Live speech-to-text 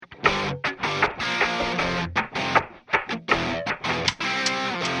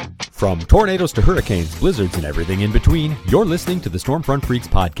From tornadoes to hurricanes, blizzards, and everything in between, you're listening to the Stormfront Freaks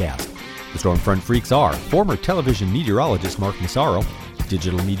podcast. The Stormfront Freaks are former television meteorologist Mark Massaro,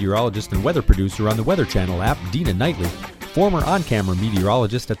 digital meteorologist and weather producer on the Weather Channel app Dina Knightley, former on-camera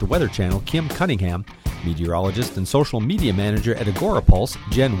meteorologist at the Weather Channel Kim Cunningham, meteorologist and social media manager at Agorapulse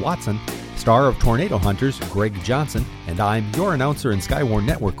Jen Watson, star of Tornado Hunters Greg Johnson, and I'm your announcer and Skywarn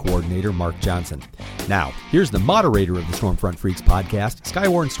Network coordinator Mark Johnson. Now, here's the moderator of the Stormfront Freaks podcast,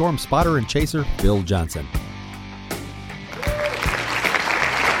 Skywarn Storm spotter and chaser Bill Johnson.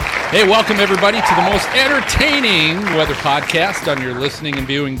 Hey, welcome everybody to the most entertaining weather podcast on your listening and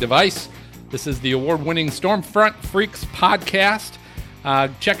viewing device. This is the award-winning Stormfront Freaks podcast.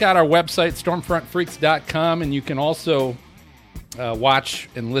 Check out our website, stormfrontfreaks.com, and you can also watch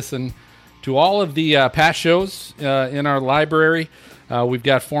and listen to all of the past shows in our library. We've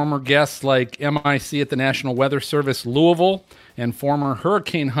got former guests like MIC at the National Weather Service Louisville, and former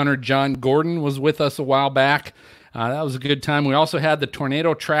hurricane hunter John Gordon was with us a while back. That was a good time. We also had the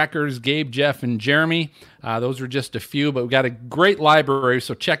tornado trackers, Gabe, Jeff, and Jeremy. Those were just a few, but we've got a great library,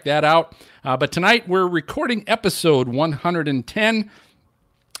 so check that out. But tonight we're recording episode 110.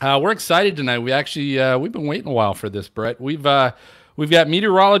 We're excited tonight. We've been waiting a while for this, Brett. We've got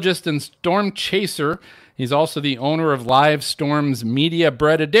meteorologist and storm chaser. He's also the owner of Live Storms Media.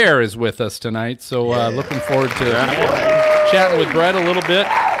 Brett Adair is with us tonight, so looking forward to chatting with Brett a little bit.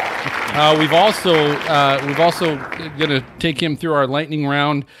 We've also going to take him through our lightning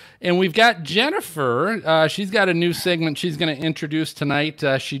round, and we've got Jennifer. She's got a new segment she's going to introduce tonight.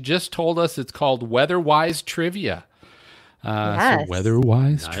 She just told us it's called Weather-Wise Trivia. Yes. So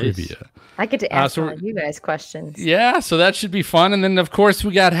Weather-Wise Trivia. I get to ask all you guys questions. Yeah, so that should be fun. And then, of course,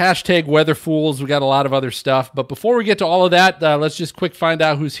 we got hashtag Weatherfools. We got a lot of other stuff. But before we get to all of that, let's just quick find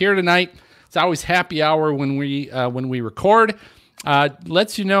out who's here tonight. It's always happy hour when we record.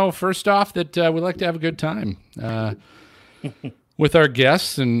 Lets you know, first off, that we like to have a good time with our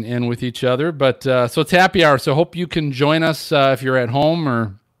guests and with each other. But so it's happy hour. So hope you can join us if you're at home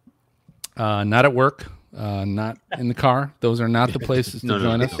or not at work. Not in the car. Those are not the places to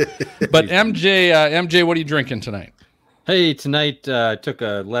join us. But MJ, what are you drinking tonight? Hey, tonight I took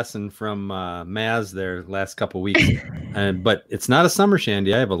a lesson from Maz there last couple weeks, but it's not a summer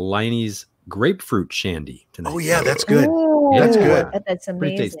shandy. I have a Liney's grapefruit shandy tonight. Oh yeah, that's good. Ooh, that's good. That's amazing.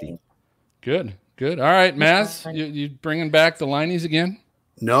 Pretty tasty. Good. All right, Maz, you bringing back the Liney's again?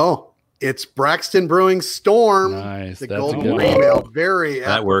 No, it's Braxton Brewing Storm. Nice. The That's golden a good female. Very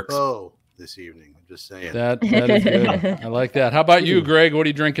that works this evening. Just saying. That is good. I like that. How about you, Greg? What are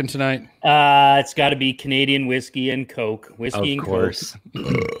you drinking tonight? It's got to be Canadian whiskey and Coke. Whiskey and Coke.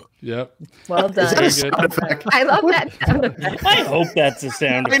 Yep. Well done. Very good. I love that sound effect. I hope that's a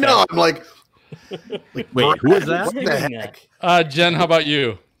sound effect. I know. I'm like wait, who is that? What the heck? Jen, how about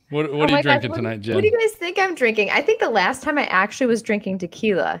you? What are you drinking tonight, Jen? What do you guys think I'm drinking? I think the last time I actually was drinking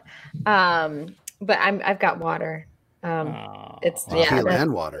tequila, but I've got water. It's tequila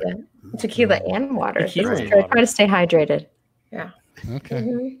and water. Yeah. Tequila and water. Tequila and Try water. to stay hydrated. Yeah. Okay.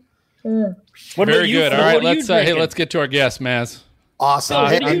 Mm-hmm. What Very about you, good. Phil? All right, What are you let's get to our guest, Maz. Awesome.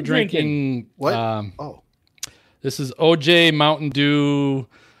 What are I'm you drinking. What? This is OJ Mountain Dew,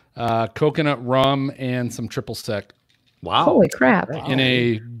 coconut rum, and some triple sec Wow. Holy crap. in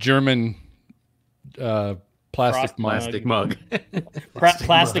a German plastic mug. Plastic mug.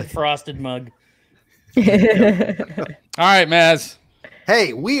 Plastic frosted mug. All right, Maz.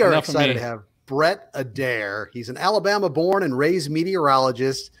 Hey, we are Enough of excited me. to have Brett Adair. He's an Alabama-born and raised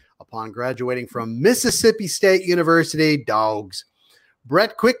meteorologist upon graduating from Mississippi State University, Dogs.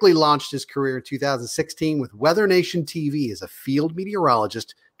 Brett quickly launched his career in 2016 with Weather Nation TV as a field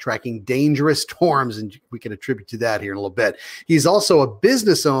meteorologist tracking dangerous storms, and we can attribute to that here in a little bit. He's also a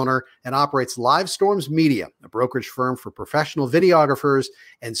business owner and operates Live Storms Media, a brokerage firm for professional videographers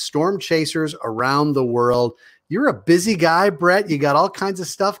and storm chasers around the world. You're a busy guy, Brett. You got all kinds of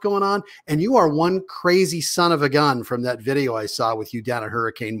stuff going on, and you are one crazy son of a gun from that video I saw with you down at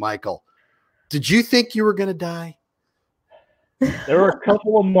Hurricane Michael. Did you think you were going to die? There were a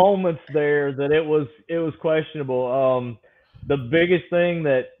couple of moments there that it was questionable. The biggest thing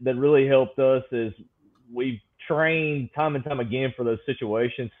that really helped us is we've trained time and time again for those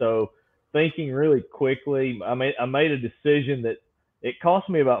situations. So thinking really quickly, I made a decision that it cost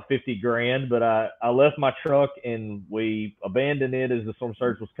me about $50,000, but I left my truck and we abandoned it as the storm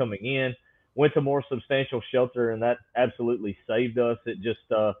surge was coming in, went to more substantial shelter, and that absolutely saved us. It just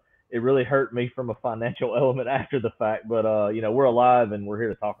it really hurt me from a financial element after the fact, but we're alive and we're here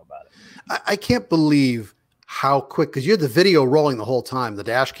to talk about it. I can't believe how quick, because you had the video rolling the whole time, the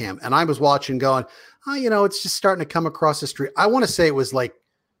dash cam, and I was watching going, it's just starting to come across the street. I want to say it was like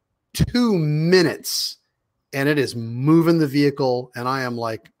 2 minutes and it is moving the vehicle. And I am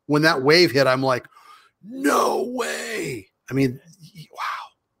like, when that wave hit, I'm like, no way. I mean, wow.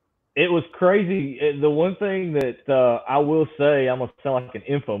 It was crazy. The one thing that I will say, I'm going to sound like an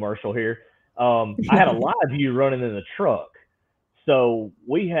infomercial here. I had a live view running in the truck. So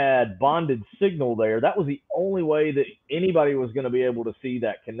we had bonded signal there. That was the only way that anybody was going to be able to see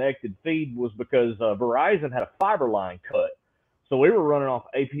that connected feed, was because Verizon had a fiber line cut. So we were running off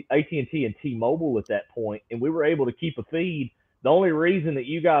AT&T and T-Mobile at that point, and we were able to keep a feed. The only reason that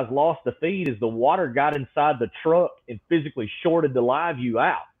you guys lost the feed is the water got inside the truck and physically shorted the live view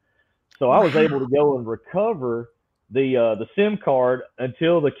out. So I was able to go and recover the SIM card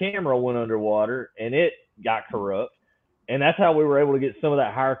until the camera went underwater and it got corrupt. And that's how we were able to get some of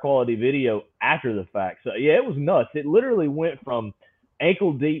that higher quality video after the fact. So, yeah, it was nuts. It literally went from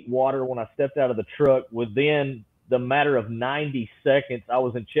ankle deep water when I stepped out of the truck. Within the matter of 90 seconds, I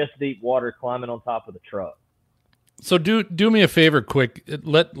was in chest deep water climbing on top of the truck. So do me a favor quick.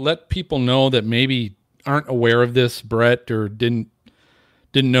 Let people know that maybe aren't aware of this, Brett, or didn't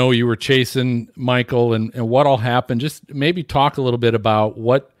know you were chasing Michael and what all happened. Just maybe talk a little bit about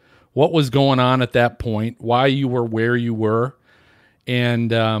what was going on at that point, why you were where you were,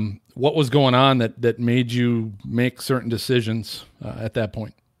 and what was going on that made you make certain decisions at that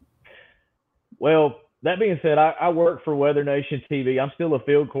point. Well, that being said, I work for Weather Nation TV. I'm still a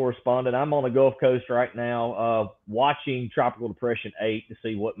field correspondent. I'm on the Gulf Coast right now watching Tropical Depression 8 to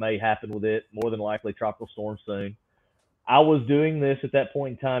see what may happen with it. More than likely, tropical storm soon. I was doing this at that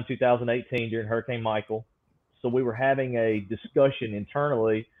point in time, 2018, during Hurricane Michael. So we were having a discussion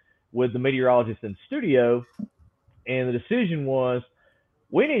internally with the meteorologist in the studio, and the decision was,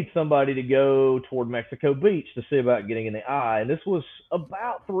 we need somebody to go toward Mexico Beach to see about getting in the eye. And this was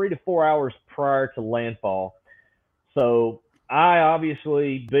about 3 to 4 hours prior to landfall. So I,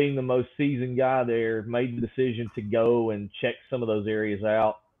 obviously, being the most seasoned guy there, made the decision to go and check some of those areas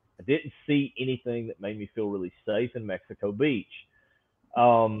out. I didn't see anything that made me feel really safe in Mexico Beach.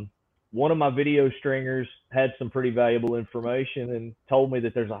 One of my video stringers had some pretty valuable information and told me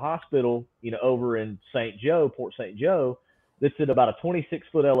that there's a hospital, over in Port St. Joe, that's at about a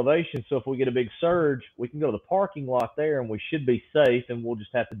 26-foot elevation. So if we get a big surge, we can go to the parking lot there and we should be safe, and we'll just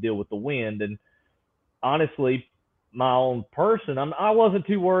have to deal with the wind. And honestly, my own person, I wasn't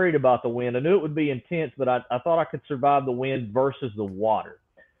too worried about the wind. I knew it would be intense, but I thought I could survive the wind versus the water.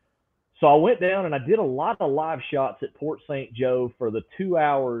 So I went down and I did a lot of live shots at Port St. Joe for the 2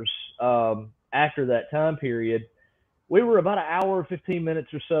 hours after that time period. We were about an hour, 15 minutes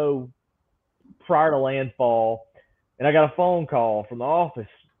or so prior to landfall, and I got a phone call from the office.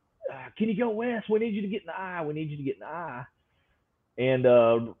 Can you go west? We need you to get in the eye. We need you to get in the eye. And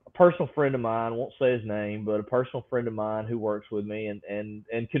a personal friend of mine, won't say his name, but a personal friend of mine who works with me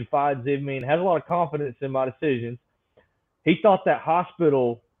and confides in me and has a lot of confidence in my decisions, he thought that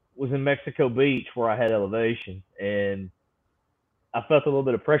hospital was in Mexico Beach where I had elevation, and I felt a little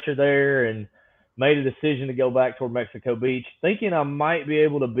bit of pressure there and made a decision to go back toward Mexico Beach, thinking I might be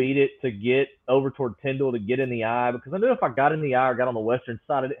able to beat it to get over toward Tyndall to get in the eye, because I knew if I got in the eye or got on the western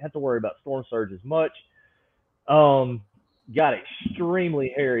side, I didn't have to worry about storm surge as much. Got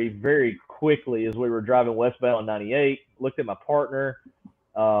extremely hairy very quickly as we were driving westbound on 98. Looked at my partner.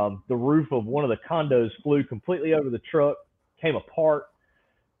 The roof of one of the condos flew completely over the truck, came apart.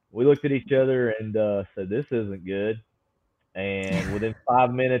 We looked at each other and said, this isn't good. And within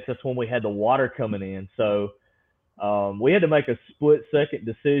 5 minutes, that's when we had the water coming in. So we had to make a split-second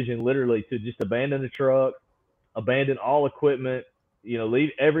decision, literally, to just abandon the truck, abandon all equipment,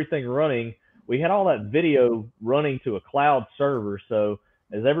 leave everything running. We had all that video running to a cloud server. So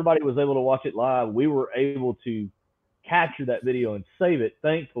as everybody was able to watch it live, we were able to capture that video and save it,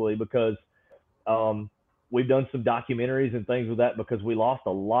 thankfully, because we've done some documentaries and things with that, because we lost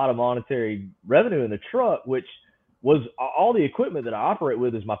a lot of monetary revenue in the truck, which was all the equipment that I operate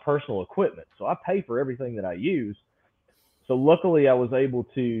with is my personal equipment. So I pay for everything that I use. So luckily I was able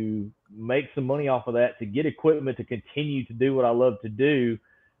to make some money off of that to get equipment to continue to do what I love to do.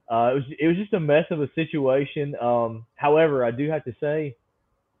 It was just a mess of a situation. However, I do have to say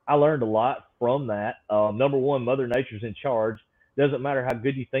I learned a lot from that. Number one, Mother Nature's in charge. Doesn't matter how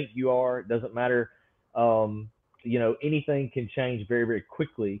good you think you are. It doesn't matter. Anything can change very, very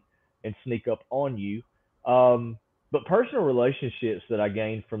quickly and sneak up on you. But personal relationships that I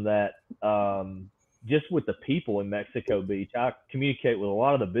gained from that, just with the people in Mexico Beach, I communicate with a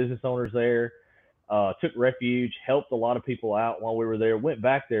lot of the business owners there, took refuge, helped a lot of people out while we were there, went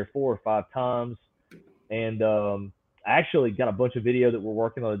back there 4 or 5 times, and actually got a bunch of video that we're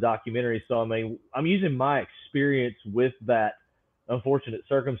working on a documentary. So, I'm using my experience with that unfortunate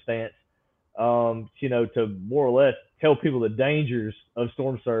circumstance, to more or less tell people the dangers of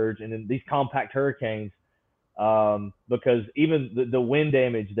storm surge and then these compact hurricanes, because even the wind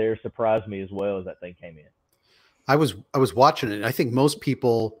damage there surprised me as well as that thing came in. I was watching it. I think most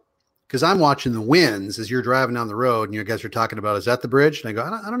people, because I'm watching the winds as you're driving down the road and you guys are talking about, is that the bridge? And I go,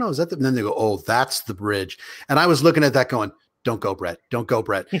 I don't know. Is that and then they go, oh, that's the bridge. And I was looking at that going, don't go, Brett. Don't go,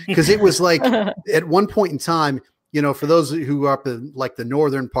 Brett. Because it was like at one point in time, for those who are up in like the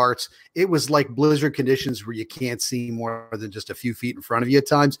northern parts, it was like blizzard conditions where you can't see more than just a few feet in front of you at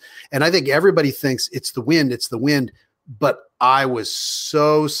times. And I think everybody thinks it's the wind. But I was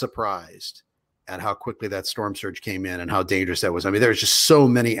so surprised at how quickly that storm surge came in and how dangerous that was. I mean, there's just so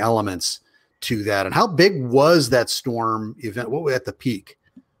many elements to that. And how big was that storm event? What was at the peak?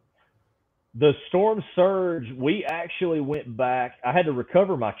 The storm surge, we actually went back. I had to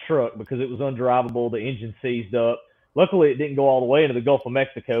recover my truck because it was undrivable. The engine seized up. Luckily, it didn't go all the way into the Gulf of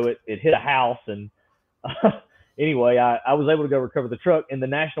Mexico. It hit a house. And anyway, I was able to go recover the truck. And the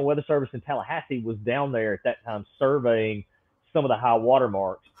National Weather Service in Tallahassee was down there at that time surveying some of the high water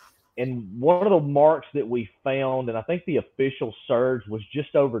marks. And one of the marks that we found, and I think the official surge was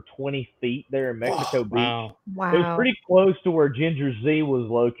just over 20 feet there in Mexico Beach. Wow. Wow. It was pretty close to where Ginger Z was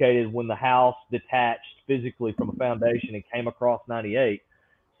located when the house detached physically from a foundation and came across 98.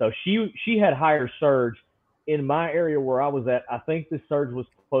 So she had higher surge. In my area where I was at, I think the surge was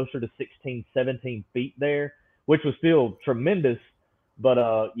closer to 16, 17 feet there, which was still tremendous. But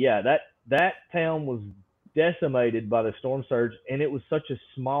that town was decimated by the storm surge, and it was such a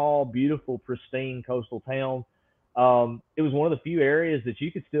small, beautiful, pristine coastal town. It was one of the few areas that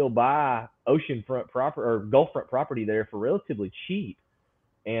you could still buy oceanfront property or Gulffront property there for relatively cheap,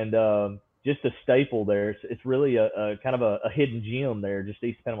 and just a staple there. It's really a kind of a hidden gem there, just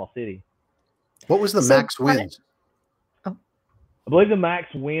east of Panama City. What was the max winds? I believe the max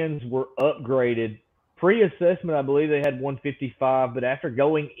winds were upgraded. Pre-assessment, I believe they had 155, but after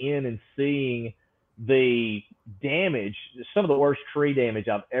going in and seeing the damage, some of the worst tree damage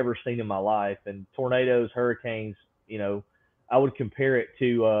I've ever seen in my life, and tornadoes, hurricanes, I would compare it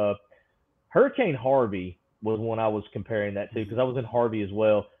to Hurricane Harvey was one I was comparing that to because I was in Harvey as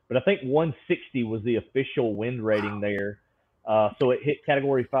well. But I think 160 was the official wind rating there. So it hit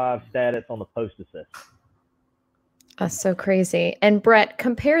Category 5 status on the post-assessment. That's so crazy. And Brett,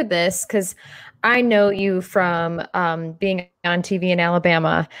 compare this because I know you from being on TV in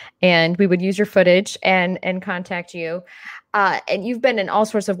Alabama, and we would use your footage and contact you. And you've been in all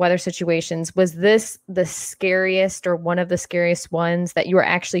sorts of weather situations. Was this the scariest or one of the scariest ones that you were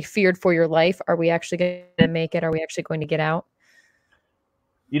actually feared for your life? Are we actually going to make it? Are we actually going to get out?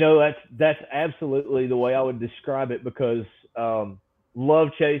 That's absolutely the way I would describe it because love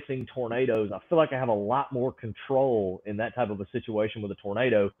chasing tornadoes. I feel like I have a lot more control in that type of a situation with a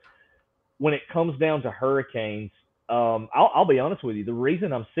tornado. When it comes down to hurricanes, I'll be honest with you. The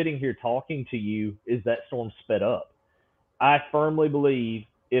reason I'm sitting here talking to you is that storm sped up. I firmly believe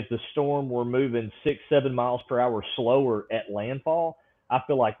if the storm were moving 6-7 miles per hour slower at landfall, I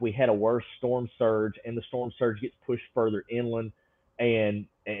feel like we had a worse storm surge, and the storm surge gets pushed further inland, and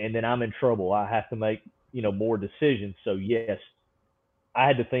then I'm in trouble. I have to make more decisions. So yes, I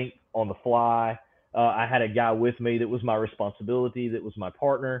had to think on the fly. I had a guy with me that was my responsibility, that was my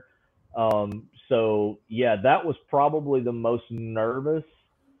partner. So yeah, that was probably the most nervous.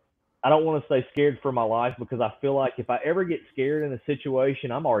 I don't want to say scared for my life because I feel like if I ever get scared in a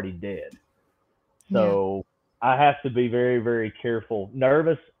situation, I'm already dead. So I have to be very, very careful.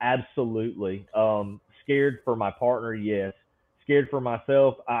 Nervous, absolutely. Scared for my partner, yes. Scared for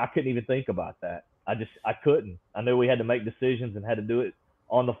myself, I couldn't even think about that. I couldn't. I knew we had to make decisions and had to do it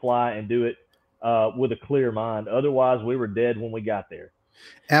on the fly and do it with a clear mind. Otherwise, we were dead when we got there.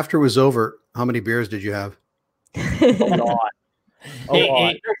 After it was over, how many beers did you have? A lot.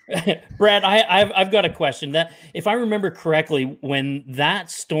 Hey, Brad, I've got a question. That if I remember correctly, when that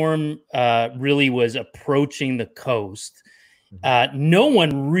storm really was approaching the coast, no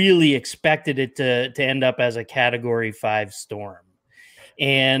one really expected it to end up as a Category 5 storm,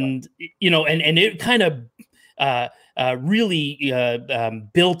 and and it kind of really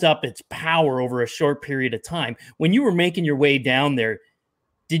built up its power over a short period of time. When you were making your way down there,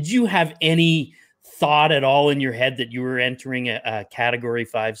 did you have any thought at all in your head that you were entering a Category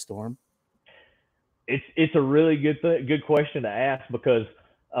 5 storm? It's a really good question to ask because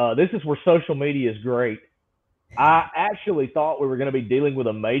this is where social media is great. I actually thought we were going to be dealing with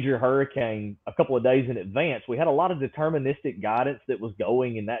a major hurricane a couple of days in advance. We had a lot of deterministic guidance that was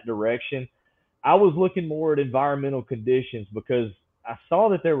going in that direction. I was looking more at environmental conditions because I saw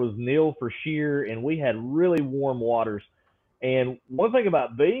that there was nil for shear and we had really warm waters. And one thing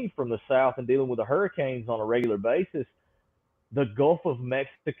about being from the South and dealing with the hurricanes on a regular basis, the Gulf of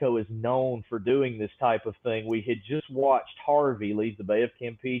Mexico is known for doing this type of thing. We had just watched Harvey leave the Bay of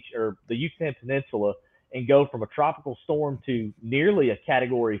Campeche or the Yucatan Peninsula and go from a tropical storm to nearly a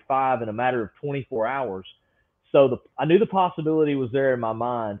Category 5 in a matter of 24 hours. So I knew the possibility was there in my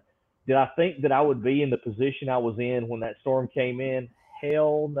mind. Did I think that I would be in the position I was in when that storm came in?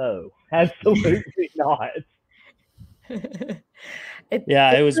 Hell no. Absolutely not.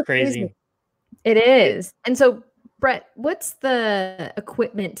 It was crazy. It is. And so, Brett, what's the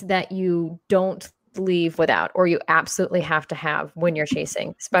equipment that you don't leave without or you absolutely have to have when you're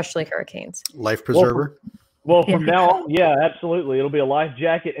chasing, especially hurricanes? Life preserver? Well, from now on, yeah, absolutely. It'll be a life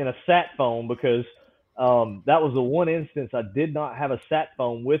jacket and a sat phone because that was the one instance I did not have a sat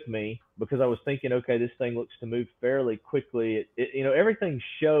phone with me because I was thinking, okay, this thing looks to move fairly quickly. Everything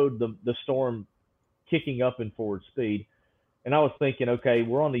showed the storm kicking up in forward speed. And I was thinking, okay,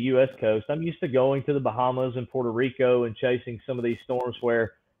 we're on the U.S. coast. I'm used to going to the Bahamas and Puerto Rico and chasing some of these storms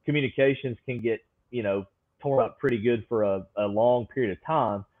where communications can get, torn up pretty good for a long period of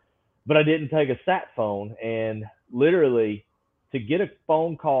time. But I didn't take a sat phone. And literally, to get a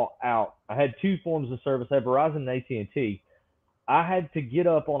phone call out, I had two forms of service. I had Verizon and AT&T. I had to get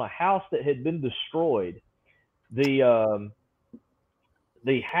up on a house that had been destroyed. The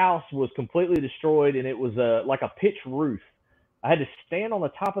house was completely destroyed, and it was like a pitch roof. I had to stand on the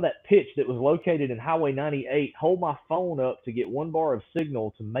top of that pitch that was located in Highway 98, hold my phone up to get 1 bar of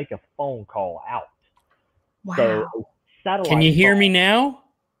signal to make a phone call out. Wow. So, satellite Can you hear me now?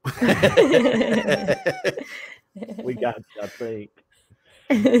 We got you, I think.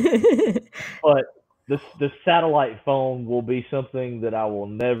 But the satellite phone will be something that I will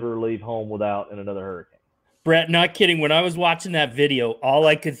never leave home without in another hurricane. Brett, not kidding. When I was watching that video, all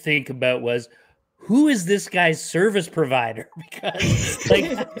I could think about was, who is this guy's service provider? Because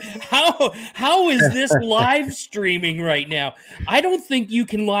how is this live streaming right now? I don't think you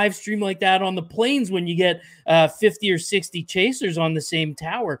can live stream like that on the planes when you get 50 or 60 chasers on the same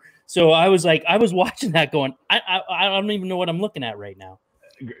tower. So I was watching that going, I don't even know what I'm looking at right now.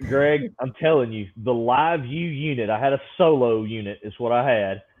 Greg, I'm telling you, the Live View unit, I had a solo unit is what I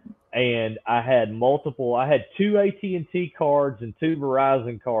had. And I had two AT&T cards and 2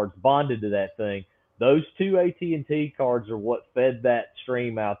 Verizon cards bonded to that thing. Those 2 AT&T cards are what fed that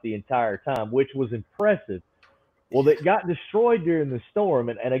stream out the entire time, which was impressive. Well, that got destroyed during the storm.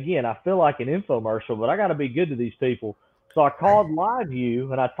 And again, I feel like an infomercial, but I got to be good to these people. So I called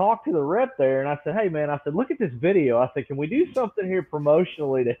LiveView and I talked to the rep there and I said, hey, man, look at this video. I said, can we do something here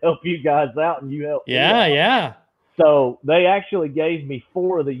promotionally to help you guys out and you help me out? Yeah. So they actually gave me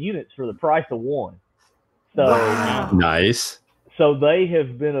 4 of the units for the price of 1. So Nice. So they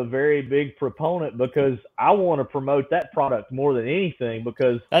have been a very big proponent because I want to promote that product more than anything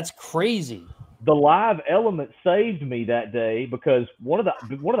because that's crazy. The live element saved me that day because one of the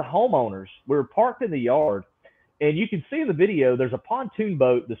homeowners, we were parked in the yard and you can see in the video there's a pontoon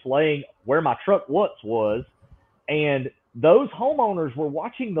boat that's laying where my truck once was, and those homeowners were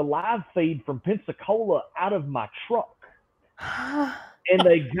watching the live feed from Pensacola out of my truck. And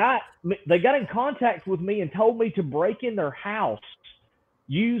they got in contact with me and told me to break in their house,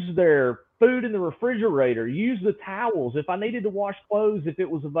 use their food in the refrigerator, use the towels. If I needed to wash clothes, if it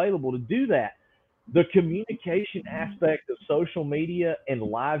was available, to do that. The communication aspect of social media and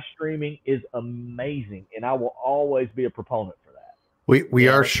live streaming is amazing, and I will always be a proponent for that. We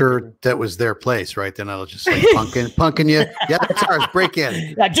are sure that was their place, right? Then I'll just say punking you. Yeah, that's ours. Break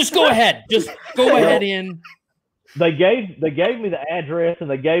in. Yeah, just go ahead. Just go ahead in. They gave me the address and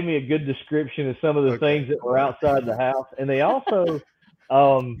they gave me a good description of some of the things that were outside the house. And they also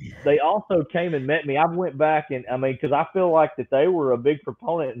came and met me. I went back and because I feel like that they were a big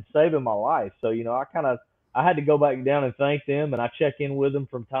proponent in saving my life. So, I had to go back down and thank them, and I check in with them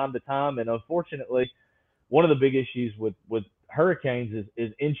from time to time. And unfortunately, one of the big issues with hurricanes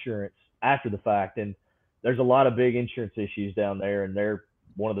is insurance after the fact. And there's a lot of big insurance issues down there, and they're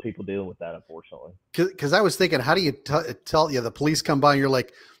one of the people dealing with that, unfortunately. Because I was thinking, how do you tell you the police come by and you're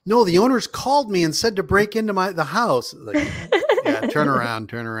like, no, the owners called me and said to break into the house. Like, yeah, turn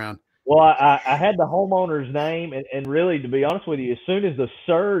around. Well, I had the homeowner's name, and really, to be honest with you, as soon as the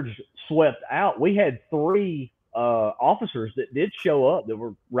surge swept out, we had 3 officers that did show up that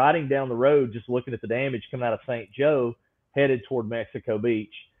were riding down the road just looking at the damage coming out of St. Joe headed toward Mexico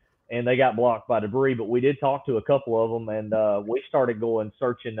Beach. And they got blocked by debris, but we did talk to a couple of them, and we started going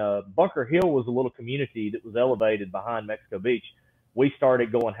searching. Bunker Hill was a little community that was elevated behind Mexico Beach. We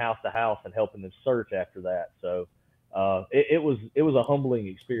started going house to house and helping them search after that. So it was a humbling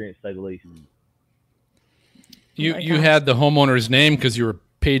experience, to say the least. You had the homeowner's name because you were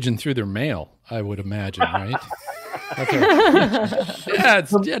paging through their mail, I would imagine, right? Yeah,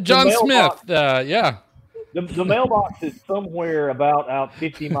 John Smith. Yeah. The mailbox is somewhere about out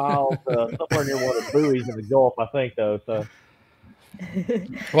 50 miles, somewhere near one of the buoys in the Gulf, I think, though. So.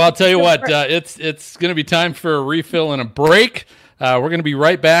 Well, I'll tell you what, it's going to be time for a refill and a break. We're going to be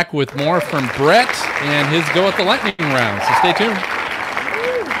right back with more from Brett and his Go at the Lightning round. So stay tuned.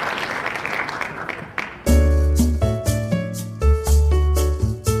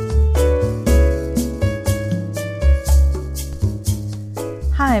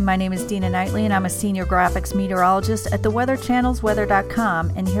 Hi, my name is Dina Knightley, and I'm a senior graphics meteorologist at the Weather Channel's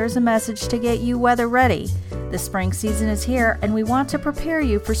weather.com, and here's a message to get you weather ready. The spring season is here, and we want to prepare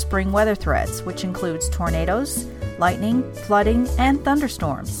you for spring weather threats, which includes tornadoes, lightning, flooding, and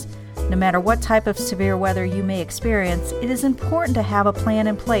thunderstorms. No matter what type of severe weather you may experience, it is important to have a plan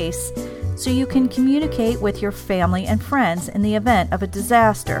in place so you can communicate with your family and friends in the event of a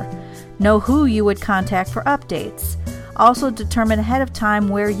disaster. Know who you would contact for updates. Also determine ahead of time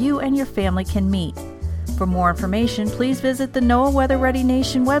where you and your family can meet. For more information, please visit the NOAA Weather Ready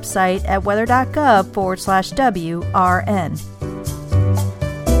Nation website at weather.gov/WRN.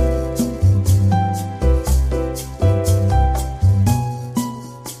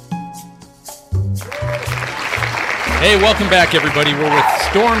 Hey, welcome back, everybody. We're with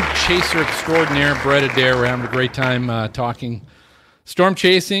Storm Chaser Extraordinaire, Brett Adair. We're having a great time talking storm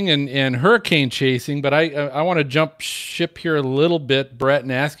chasing and hurricane chasing, but I want to jump ship here a little bit, Brett,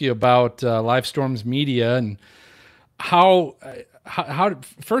 and ask you about Live Storms Media and how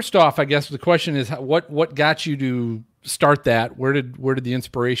first off, I guess the question is what got you to start that? Where did the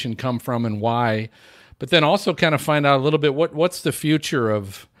inspiration come from and why? But then also kind of find out a little bit what's the future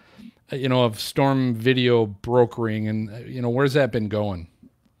of storm video brokering, and where's that been going?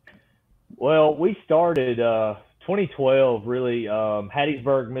 Well, we started 2012, really.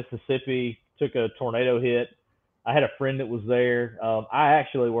 Hattiesburg, Mississippi took a tornado hit. I had a friend that was there. I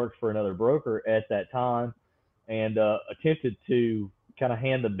actually worked for another broker at that time and attempted to kind of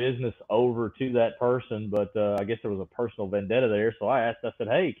hand the business over to that person, but I guess there was a personal vendetta there. So I said,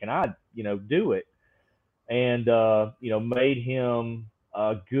 hey, can I, do it? And, made him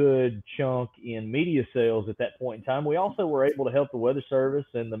a good chunk in media sales at that point in time. We also were able to help the Weather Service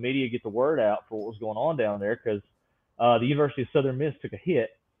and the media get the word out for what was going on down there because the University of Southern Miss took a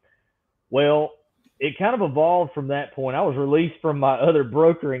hit. Well, it kind of evolved from that point. I was released from my other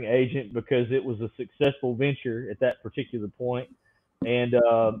brokering agent because it was a successful venture at that particular point. And,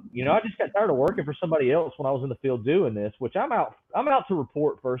 I just got tired of working for somebody else when I was in the field doing this, which I'm out to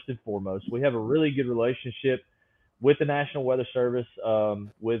report first and foremost. We have a really good relationship with the National Weather Service,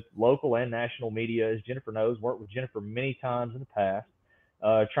 with local and national media, as Jennifer knows. Worked with Jennifer many times in the past,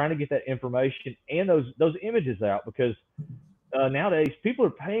 trying to get that information and those images out because nowadays people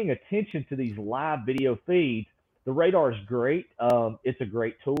are paying attention to these live video feeds. The radar is great. It's a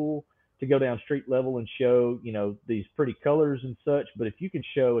great tool to go down street level and show, these pretty colors and such. But if you can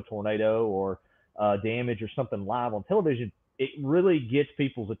show a tornado or damage or something live on television, it really gets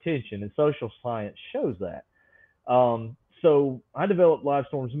people's attention, and social science shows that. So I developed Live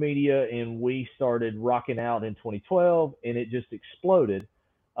Storms Media, and we started rocking out in 2012, and it just exploded.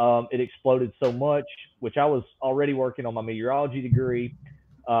 It exploded so much, which I was already working on my meteorology degree.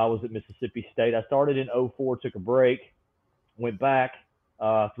 I was at Mississippi State. I started in 2004, took a break, went back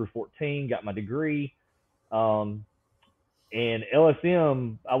through 2014, got my degree. And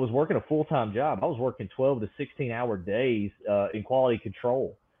LSM, I was working a full-time job. I was working 12 to 16-hour days in quality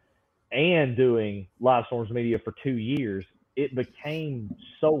control and doing Live Storms Media for 2 years. It became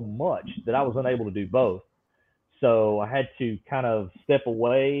so much that I was unable to do both. So I had to kind of step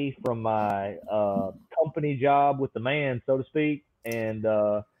away from my company job with the man, so to speak, and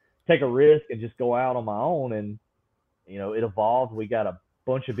take a risk and just go out on my own. And, it evolved. We got a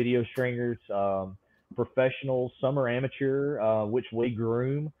bunch of video stringers, professionals, some are amateur, which we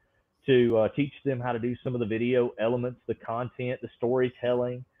groom to teach them how to do some of the video elements, the content, the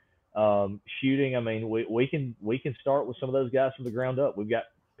storytelling. Shooting. I mean, we can start with some of those guys from the ground up. We've got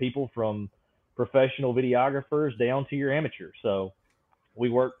people from professional videographers down to your amateur. So we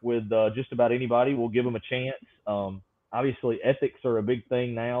work with just about anybody. We'll give them a chance. Obviously, ethics are a big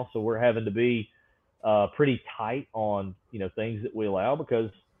thing now, so we're having to be pretty tight on things that we allow because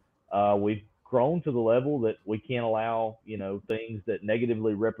we've grown to the level that we can't allow things that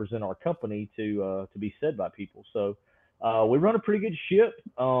negatively represent our company to be said by people. So. We run a pretty good ship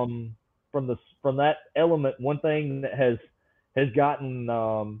from that element. One thing that has gotten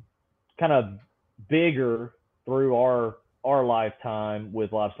kind of bigger through our lifetime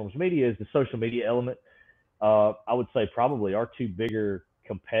with Live Storms Media is the social media element. I would say probably our two bigger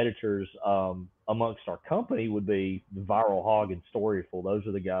competitors amongst our company would be Viral Hog and Storyful. Those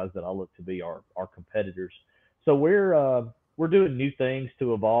are the guys that I look to be our competitors. So we're doing new things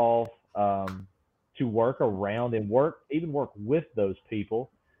to evolve, to work around and work with those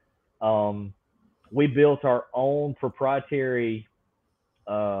people. We built our own proprietary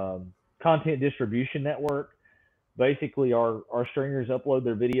content distribution network. Basically, our stringers upload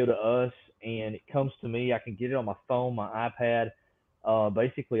their video to us, and it comes to me. I can get it on my phone, my iPad.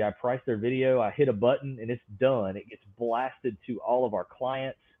 Basically, I price their video. I hit a button, and it's done. It gets blasted to all of our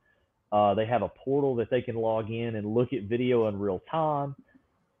clients. They have a portal that they can log in and look at video in real time.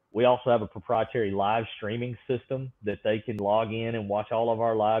 We also have a proprietary live streaming system that they can log in and watch all of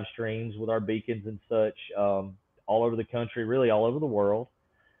our live streams with our beacons and such, all over the country, really all over the world.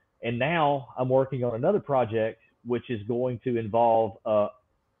 And now I'm working on another project, which is going to involve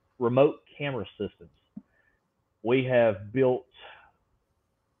remote camera systems. We have built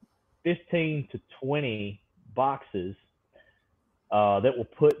 15 to 20 boxes that will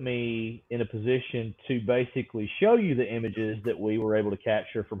put me in a position to basically show you the images that we were able to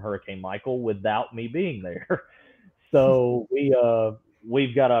capture from Hurricane Michael without me being there. So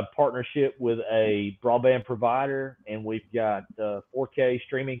we've got a partnership with a broadband provider, and we've got 4K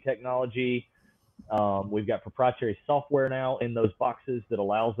streaming technology. We've got proprietary software now in those boxes that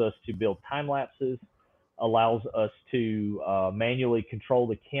allows us to build time lapses, allows us to manually control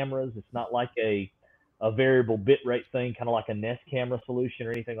the cameras. It's not like a variable bitrate thing, kind of like a Nest camera solution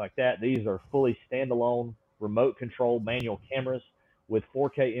or anything like that. These are fully standalone, remote controlled manual cameras with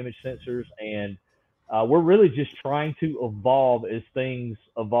 4K image sensors. And we're really just trying to evolve as things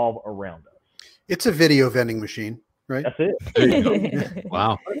evolve around us. It's a video vending machine, right? That's it.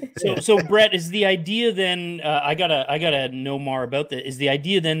 Wow. So Brett, is the idea then? I gotta know more about that. Is the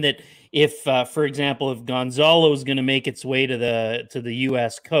idea then that if, for example, if Gonzalo is going to make its way to the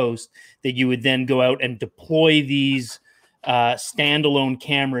U.S. coast, that you would then go out and deploy these standalone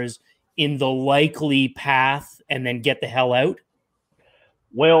cameras in the likely path and then get the hell out?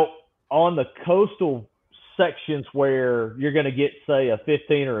 Well, on the coastal sections where you're going to get, say, a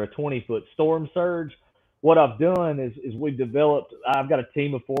 15 or a 20-foot storm surge, what I've done is I've got a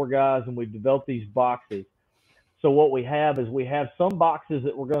team of 4 guys, and we've developed these boxes. So what we have is we have some boxes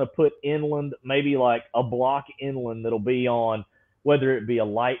that we're going to put inland, maybe like a block inland that'll be on, whether it be a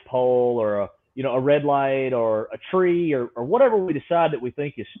light pole or a red light or a tree or whatever we decide that we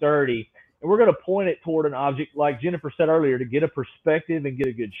think is sturdy. And we're going to point it toward an object, like Jennifer said earlier, to get a perspective and get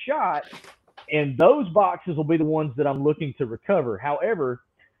a good shot. And those boxes will be the ones that I'm looking to recover. However,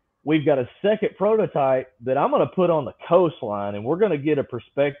 we've got a second prototype that I'm going to put on the coastline, and we're going to get a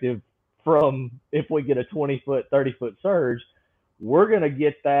perspective from, if we get a 20-foot, 30-foot surge, we're going to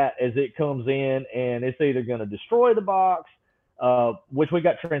get that as it comes in, and it's either going to destroy the box, which we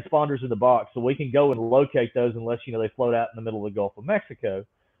got transponders in the box, so we can go and locate those unless, they float out in the middle of the Gulf of Mexico.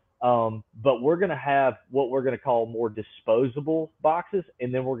 But we're going to have what we're going to call more disposable boxes,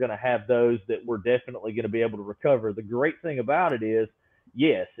 and then we're going to have those that we're definitely going to be able to recover. The great thing about it is,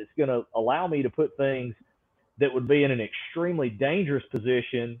 yes, it's going to allow me to put things that would be in an extremely dangerous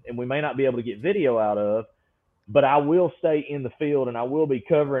position and we may not be able to get video out of, but I will stay in the field and I will be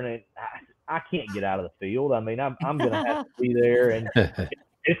covering it. I can't get out of the field. I mean, I'm going to have to be there, and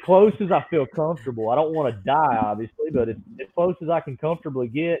as close as I feel comfortable. I don't want to die, obviously, but as close as I can comfortably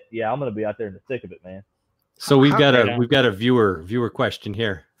get, yeah, I'm going to be out there in the thick of it, man. So we've got a viewer question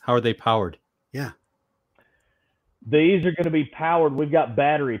here. How are they powered? Yeah. These are going to be powered. We've got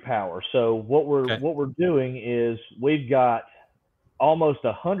battery power. So what we're doing is we've got almost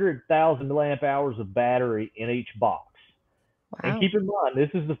 100,000 lamp hours of battery in each box. Wow. And keep in mind,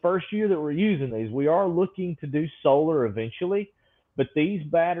 this is the first year that we're using these. We are looking to do solar eventually, but these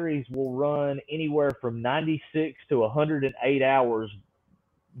batteries will run anywhere from 96 to 108 hours,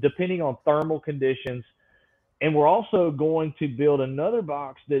 depending on thermal conditions. And we're also going to build another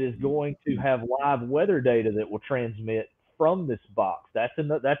box that is going to have live weather data that will transmit from this box. That's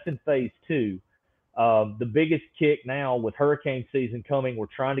in phase 2. The biggest kick now with hurricane season coming, we're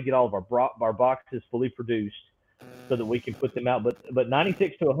trying to get all of our boxes fully produced so that we can put them out. But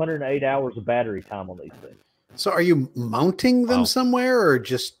 96 to 108 hours of battery time on these things. So are you mounting them somewhere or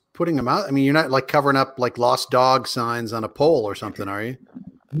just putting them out? I mean, you're not like covering up like lost dog signs on a pole or something, are you?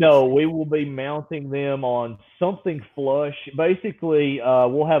 No, we will be mounting them on something flush. Basically,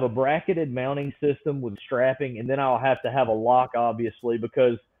 we'll have a bracketed mounting system with strapping, and then I'll have to have a lock, obviously,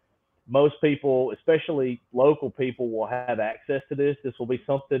 because most people, especially local people, will have access to this. This will be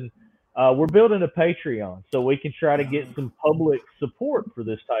something we're building a Patreon, so we can try to get some public support for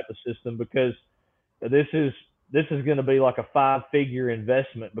this type of system, because this is going to be like a 5-figure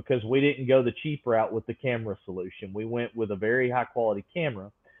investment because we didn't go the cheap route with the camera solution. We went with a very high quality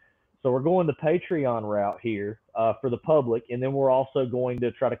camera. So we're going the Patreon route here for the public, and then we're also going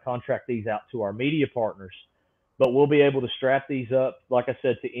to try to contract these out to our media partners. But we'll be able to strap these up, like I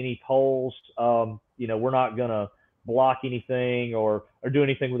said, to any poles. We're not going to block anything or do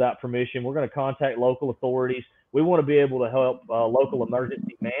anything without permission. We're going to contact local authorities. We want to be able to help local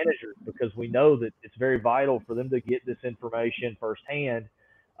emergency managers because we know that it's very vital for them to get this information firsthand.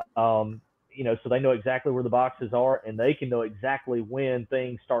 So they know exactly where the boxes are, and they can know exactly when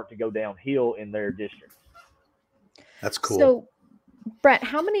things start to go downhill in their districts. That's cool. So, Brett,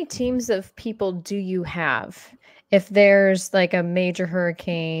 how many teams of people do you have? If there's like a major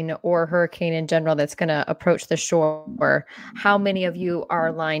hurricane or hurricane in general that's going to approach the shore, how many of you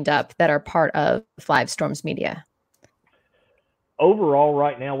are lined up that are part of Live Storms Media? Overall,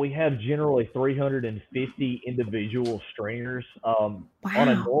 right now, we have generally 350 individual stringers. Wow.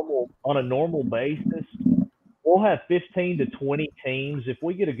 On a normal basis, we'll have 15 to 20 teams. If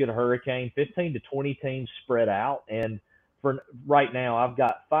we get a good hurricane, 15 to 20 teams spread out. And for right now, I've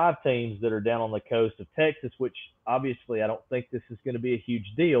got 5 teams that are down on the coast of Texas, which obviously I don't think this is going to be a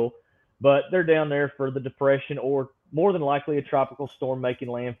huge deal, but they're down there for the depression or more than likely a tropical storm making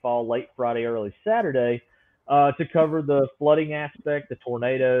landfall late Friday, early Saturday. To cover the flooding aspect, the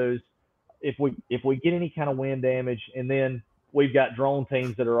tornadoes, if we get any kind of wind damage, and then we've got drone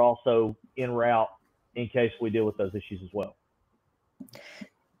teams that are also en route in case we deal with those issues as well.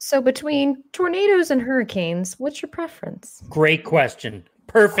 So between tornadoes and hurricanes, what's your preference? Great question.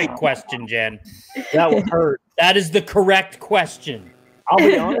 Perfect question, Jen. That would hurt. That is the correct question. I'll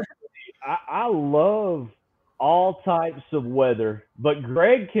be honest with you. I love all types of weather, but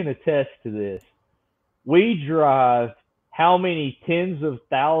Greg can attest to this. We drive how many tens of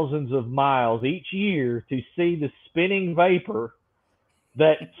thousands of miles each year to see the spinning vapor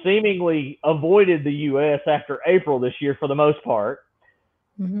that seemingly avoided the U.S. after April this year for the most part.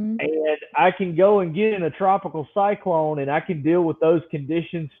 Mm-hmm. And I can go and get in a tropical cyclone and I can deal with those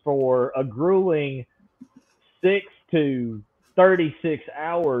conditions for a grueling 6 to 36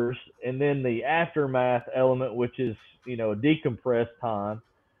 hours. And then the aftermath element, which is, a decompressed time.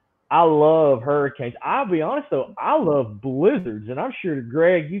 I love hurricanes. I'll be honest, though, I love blizzards. And I'm sure,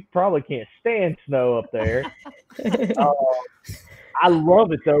 Greg, you probably can't stand snow up there. I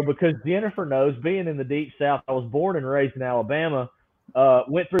love it, though, because Jennifer knows, being in the Deep South, I was born and raised in Alabama,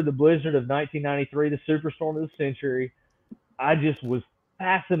 went through the blizzard of 1993, the superstorm of the century. I just was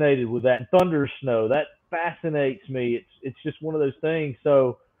fascinated with that. Thunder snow, that fascinates me. It's just one of those things.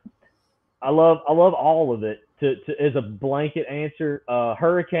 So I love all of it. To as a blanket answer,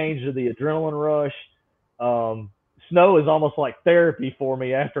 hurricanes are the adrenaline rush. Snow is almost like therapy for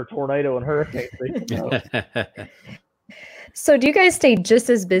me after tornado and hurricane season. So do you guys stay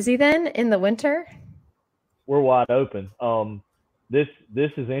just as busy then in the winter? We're wide open. This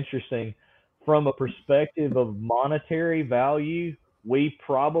is interesting. From a perspective of monetary value, we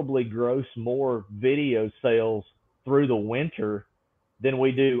probably gross more video sales through the winter than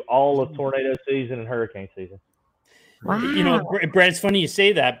we do all of tornado season and hurricane season. Wow. Brad, it's funny you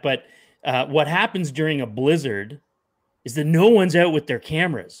say that, but what happens during a blizzard is that no one's out with their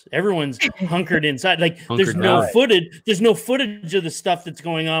cameras. Everyone's hunkered inside. There's no footage. There's no footage of the stuff that's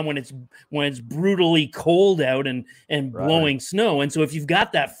going on when it's brutally cold out and blowing snow. And so if you've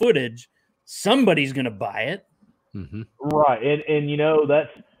got that footage, somebody's going to buy it. Mm-hmm. Right. And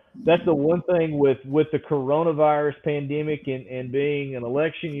that's the one thing with the coronavirus pandemic and being an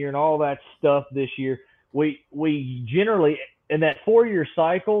election year and all that stuff this year. We generally, in that 4-year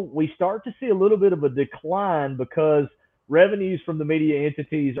cycle, we start to see a little bit of a decline because revenues from the media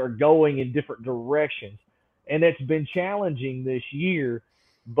entities are going in different directions. And it's been challenging this year.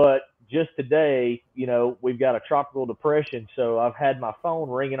 But just today, we've got a tropical depression. So I've had my phone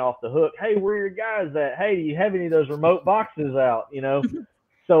ringing off the hook. Hey, where are your guys at? Hey, do you have any of those remote boxes out?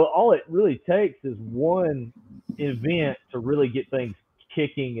 So all it really takes is one event to really get things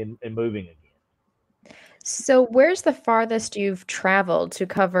kicking and moving again. So where's the farthest you've traveled to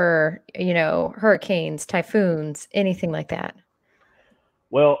cover, hurricanes, typhoons, anything like that?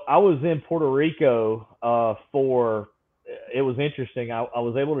 Well, I was in Puerto Rico it was interesting. I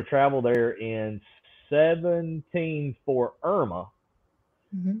was able to travel there in 2017 for Irma.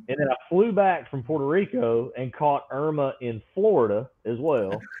 Mm-hmm. And then I flew back from Puerto Rico and caught Irma in Florida as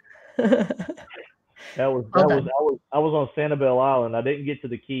well. I was on Sanibel Island. I didn't get to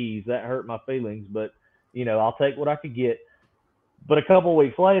the Keys. That hurt my feelings, but I'll take what I could get. But a couple of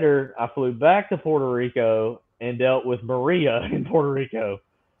weeks later, I flew back to Puerto Rico and dealt with Maria in Puerto Rico.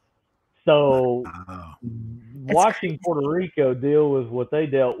 So Oh. watching Puerto Rico deal with what they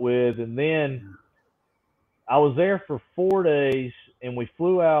dealt with, and then I was there for 4 days, and we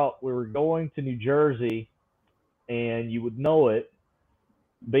flew out. We were going to New Jersey, and you would know it,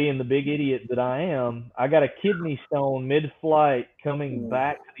 being the big idiot that I am, I got a kidney stone mid-flight coming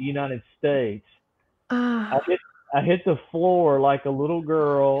back to the United States. Ah, I hit the floor like a little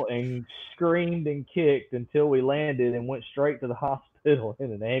girl and screamed and kicked until we landed and went straight to the hospital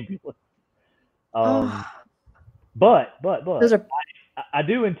in an ambulance. But those are I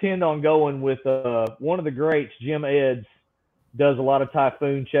do intend on going with one of the greats, Jim Eds, does a lot of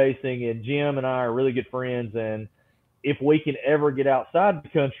typhoon chasing, and Jim and I are really good friends. And if we can ever get outside the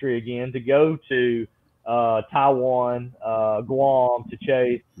country again to go to Taiwan, Guam to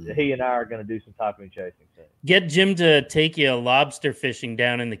chase, he and I are going to do some typhoon chasing soon. Get Jim to take you lobster fishing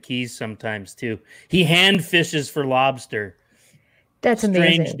down in the Keys sometimes too. He hand fishes for lobster. that's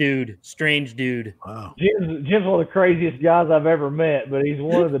amazing. Strange dude. Wow. Jim's one of the craziest guys I've ever met, but he's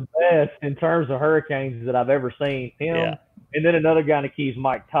one of the best in terms of hurricanes that I've ever seen. Him, Yeah. and then another guy in the Keys,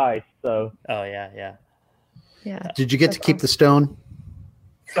 Mike Tice. So Oh yeah. Yeah. Did you get to keep the stone?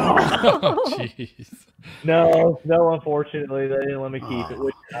 Oh, jeez. no, unfortunately, they didn't let me keep it.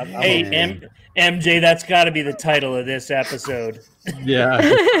 Which Hey, MJ, that's got to be the title of this episode. Yeah.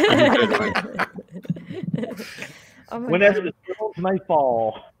 Oh my whenever God. the stones may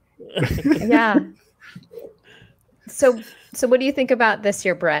fall. Yeah. So what do you think about this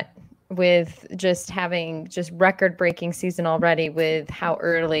year, Brett? With just having record-breaking season already, with how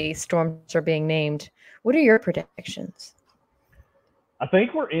early storms are being named, what are your predictions? I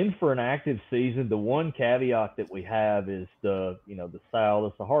think we're in for an active season. The one caveat that we have is the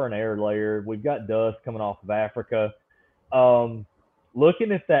Saharan air layer. We've got dust coming off of Africa.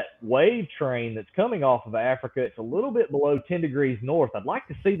 Looking at that wave train that's coming off of Africa, it's a little bit below 10 degrees north. I'd like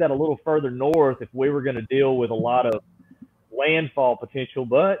to see that a little further north if we were going to deal with a lot of landfall potential.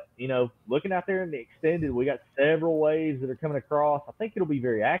 But, looking out there in the extended, we got several waves that are coming across. I think it'll be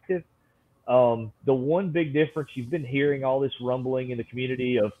very active. The one big difference, you've been hearing all this rumbling in the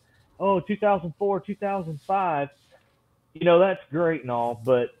community of, 2004, 2005, that's great and all,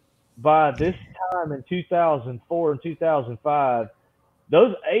 but by this time in 2004 and 2005,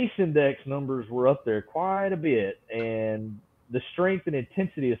 those ACE index numbers were up there quite a bit, and the strength and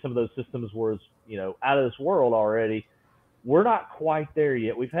intensity of some of those systems was, out of this world already. We're not quite there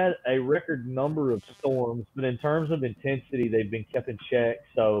yet. We've had a record number of storms, but in terms of intensity, they've been kept in check.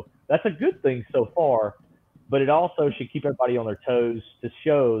 So that's a good thing so far, but it also should keep everybody on their toes to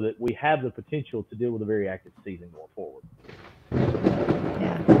show that we have the potential to deal with a very active season going forward.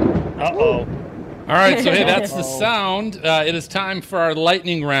 Uh-oh. All right, so hey, that's the sound. It is time for our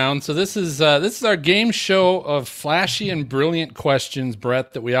lightning round. So this is our game show of flashy and brilliant questions,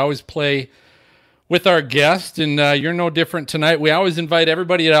 Brett, that we always play with our guest, and you're no different tonight. We always invite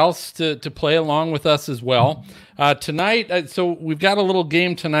everybody else to play along with us as well. Tonight, so we've got a little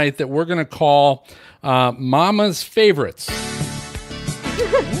game tonight that we're going to call Mama's Favorites.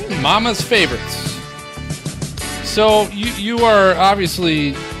 Mama's Favorites. So you are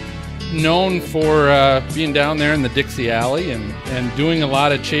obviously known for being down there in the Dixie Alley and doing a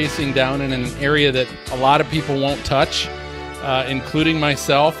lot of chasing down in an area that a lot of people won't touch, including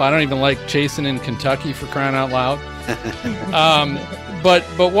myself. I don't even like chasing in Kentucky, for crying out loud. But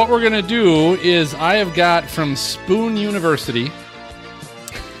what we're going to do is I have got from Spoon University.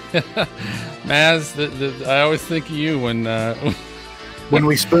 Maz, I always think of you When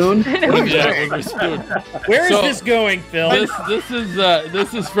we spoon? when we spoon. Where is this going, Phil?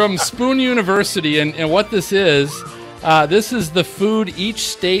 This is from Spoon University, and what this is the food each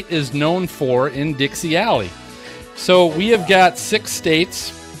state is known for in Dixie Alley. So we have got 6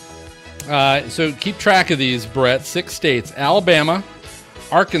 states. So keep track of these, Brett. 6 states: Alabama,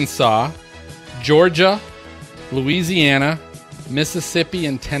 Arkansas, Georgia, Louisiana, Mississippi,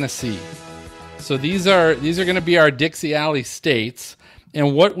 and Tennessee. So these are going to be our Dixie Alley states.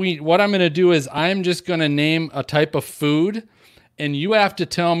 And what I'm going to do is I'm just going to name a type of food, and you have to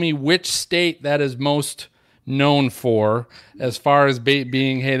tell me which state that is most known for, as far as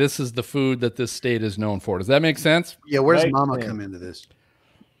being, hey, this is the food that this state is known for. Does that make sense? Yeah, where's Makes Mama sense. come into this?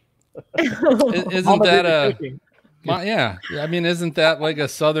 Isn't Mama that did the cooking. yeah? I mean, isn't that like a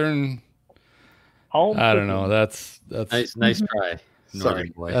southern? Home I don't cooking. know. That's Nice try. Sorry. Northern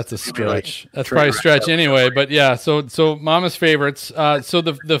boy. That's a stretch. That's Trey probably a Rapp stretch out. anyway. But yeah, so Mama's Favorites. So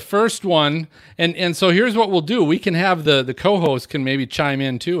the first one, and so here's what we'll do. We can have the co-host can maybe chime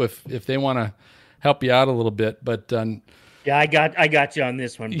in too if they want to help you out a little bit. But Yeah, I got you on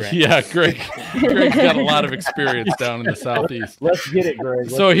this one, Brett. Yeah, Greg's got a lot of experience down in the Southeast. Let's get it, Greg.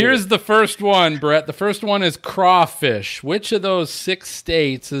 So here's the first one, Brett. The first one is crawfish. Which of those 6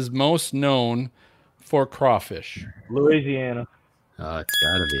 states is most known for crawfish? Louisiana. It's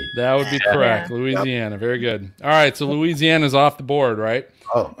gotta be. That would be correct. Yeah. Louisiana. Very good. All right, so Louisiana's off the board, right?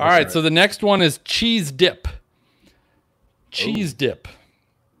 Oh, All right, so the next one is cheese dip. Cheese dip.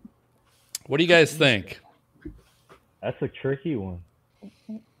 What do you guys think? That's a tricky one.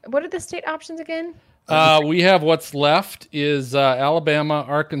 What are the state options again? We have what's left is Alabama,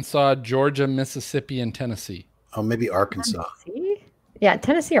 Arkansas, Georgia, Mississippi, and Tennessee. Oh, maybe Arkansas. Tennessee? Yeah,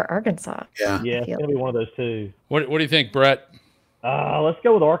 Tennessee or Arkansas. Yeah. Yeah, it's gonna be one of those two. What do you think, Brett? Let's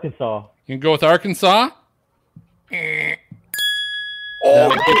go with Arkansas. You can go with Arkansas? Ding,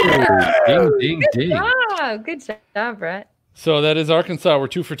 ding, ding. Good job, Brett. So that is Arkansas. We're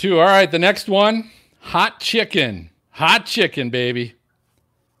 2 for 2. All right, the next one, hot chicken. Hot chicken, baby.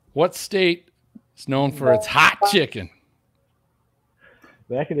 What state is known for its hot chicken?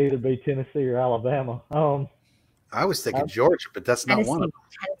 That could either be Tennessee or Alabama. I was thinking Georgia, but that's not one of them.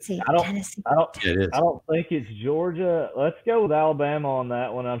 Tennessee. I don't- Tennessee. It is. I don't think it's Georgia. Let's go with Alabama on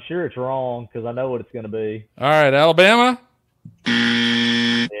that one. I'm sure it's wrong because I know what it's going to be. All right, Alabama?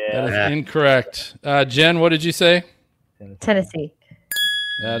 Yeah, That is incorrect. Jen, what did you say? Tennessee.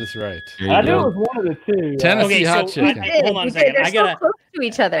 That is right. There you I knew go. it was one of the two. Tennessee Okay, hot so chicken. hold on a second. They're I gotta so close to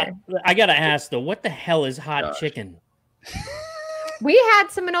each other. I gotta ask though, what the hell is hot chicken? We had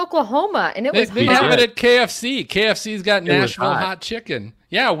some in Oklahoma, and it They, was they good. have it at KFC. KFC's got It was Nashville hot. hot chicken.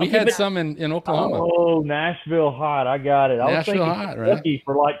 Yeah, we Okay, had but- some in Oklahoma. Oh, Nashville hot. I got it. I was Nashville thinking hot, right? Kentucky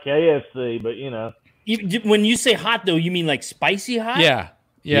for like KFC, but you know. When you say hot though, you mean like spicy hot? Yeah.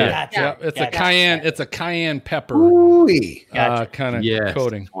 Yeah. Gotcha. Yeah. It's a Gotcha. cayenne. It's a cayenne pepper Ooh-wee. kind of Yes.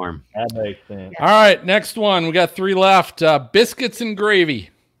 coating. Warm. That makes sense. All right, next one. We got 3 left. Biscuits and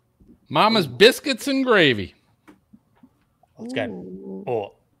gravy. Mama's biscuits and gravy. It's got.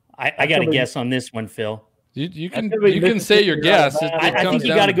 Oh, I got a guess on this one, Phil. You can That's gonna be you can say your Mississippi or guess. Alabama. I comes think you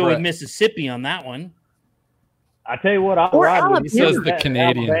down got to to go with Brett. Mississippi on that one. I tell you what, I'll Or ride with you. Alabama. Says the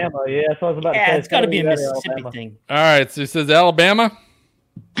Canadian. Alabama, yeah, that's what I was about to Yeah, say. it's got to be a gotta Mississippi Alabama. thing. All right, so it says Alabama.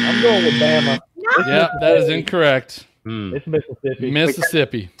 I'm going with Bama. Yeah, that is incorrect. It's Mississippi.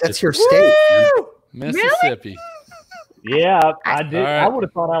 Mississippi. That's your state. man. Mississippi. Yeah, I did. All right. I would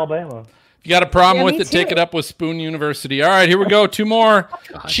have thought Alabama. If you got a problem Yeah, with me it, take too. it up with Spoon University. All right, here we go. 2 more.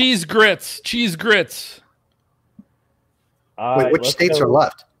 Cheese grits. Cheese grits. All Wait, right, which let's states go. are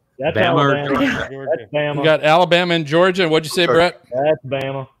left? That's Bama or Alabama. Georgia? That's Bama. We got Alabama and Georgia. What'd you say, Brett? That's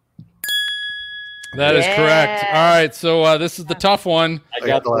Bama. That is correct. All right, so this is the tough one. I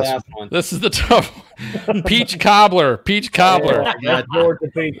got the last one. This is the tough one. Peach cobbler. Peach cobbler. That's Georgia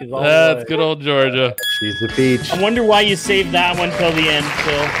Peaches. all the That's way. good old Georgia. She's the peach. I wonder why you saved that one till the end,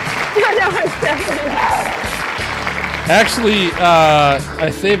 Phil. Actually, I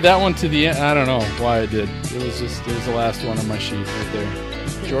saved that one to the end. I don't know why I did. It was the last one on my sheet right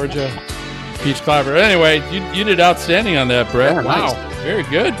there. Georgia, peach cobbler. Anyway, you did outstanding on that, Brett. Yeah, wow, nice. very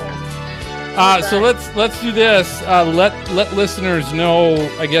good. So let's do this. Let listeners know,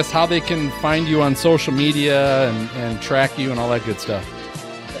 I guess, how they can find you on social media and track you and all that good stuff.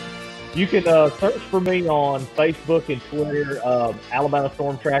 You can search for me on Facebook and Twitter, Alabama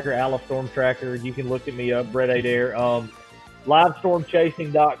Storm Tracker, Ala Storm Tracker. You can look at me up, Brett Adair.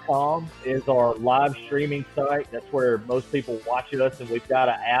 LiveStormChasing.com is our live streaming site. That's where most people watch us, and we've got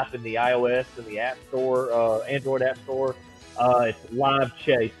an app in the iOS and the App Store, Android App Store. It's Live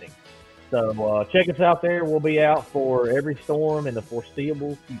Chasing. So check us out there. We'll be out for every storm in the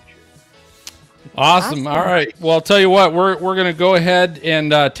foreseeable future. Awesome. All right. Well, I'll tell you what, we're going to go ahead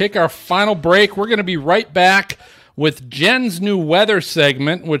and take our final break. We're going to be right back with Jen's new weather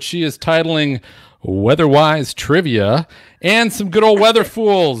segment, which she is titling Weather-Wise Trivia, and some good old weather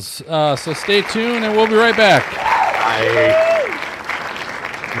fools. So stay tuned, and we'll be right back.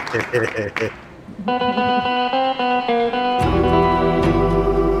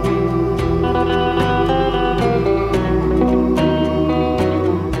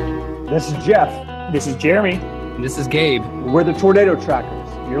 This is Jeff. This is Jeremy. This is Gabe. We're the Tornado Trackers.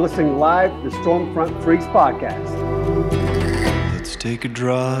 You're listening live to the Stormfront Freaks podcast. Let's take a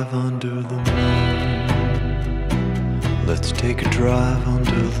drive under the moon. Let's take a drive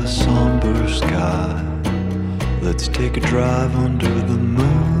under the somber sky. Let's take a drive under the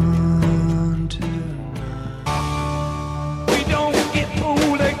moon tonight. We don't get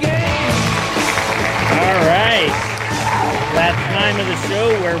fooled again. All right. That time of the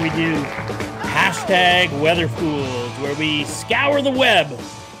show where we do #WeatherFools, where we scour the web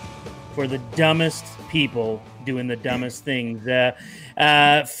for the dumbest people doing the dumbest things.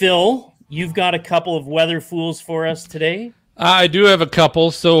 Phil, you've got a couple of weather fools for us today. I do have a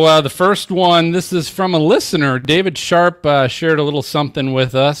couple. So the first one, this is from a listener. David Sharp shared a little something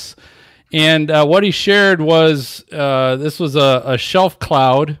with us. And what he shared was this was a shelf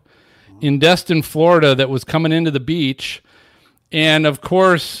cloud in Destin, Florida that was coming into the beach. And, of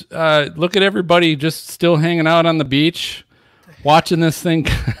course, look at everybody just still hanging out on the beach watching this thing.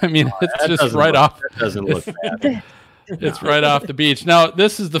 I mean, it's just right off. That doesn't look bad. It's right off the beach. Now,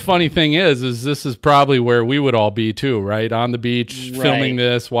 this is the funny thing is this is probably where we would all be too, right? On the beach, filming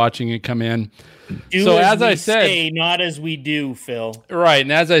this, watching it come in. So as I said, not as we do, Phil. Right,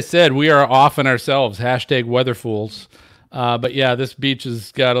 and as I said, we are often ourselves. # weather fools. But yeah, this beach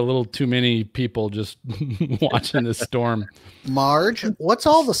has got a little too many people just watching this storm. Marge, what's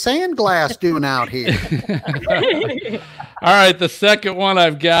all the sand glass doing out here? All right, the second one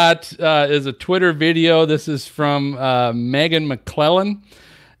I've got is a Twitter video. This is from Megan McClellan.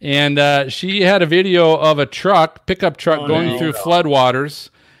 And she had a video of a pickup truck going through floodwaters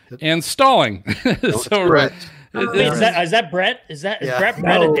and stalling. So is that Brett? Is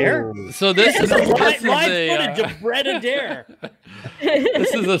Brett Adair? So this is live footage of Brett Adair.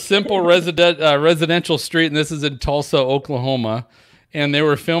 This is a simple residential street, and this is in Tulsa, Oklahoma. And they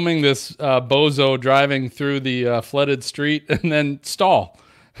were filming this bozo driving through the flooded street and then stall.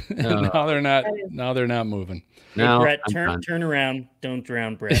 And now they're not moving. Hey, Brett, turn around. Don't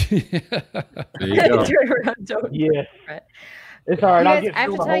drown, Brett. There you go. Turn around, don't Yes. Brett. It's all right. I'll You guys, get I have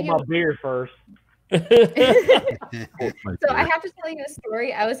Phil to to tell hold you- my beer first. So I have to tell you a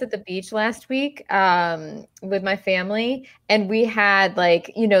story. I was at the beach last week with my family, and we had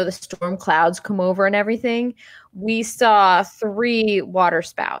the storm clouds come over and everything. We saw 3 water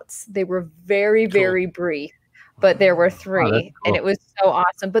spouts. They were very, very brief, but there were 3, cool. and it was so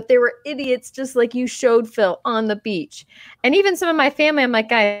awesome. But they were idiots, just like you showed, Phil, on the beach. And even some of my family, I'm like,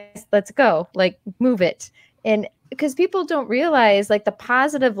 guys, let's go, move it. And because people don't realize the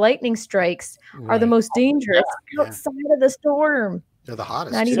positive lightning strikes are the most dangerous outside of the storm. They're the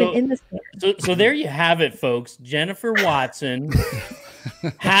hottest. Not even in the storm. So there you have it, folks. Jennifer Watson,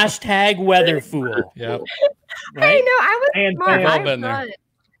 #weatherfool. Yep. Right? I know. I was And smart. we've all I been there. thought-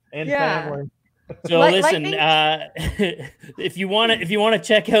 And Yeah. family. So listen, lightning- if you want to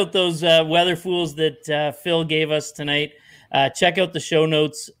check out those weather fools that Phil gave us tonight, check out the show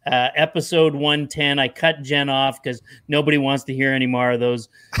notes. Episode 110. I cut Jen off because nobody wants to hear any more of those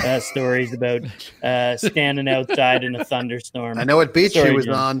stories about standing outside in a thunderstorm. I know what beach Sorry, she was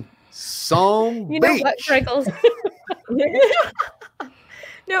Jen. on. Some You know beach. what, Freckles?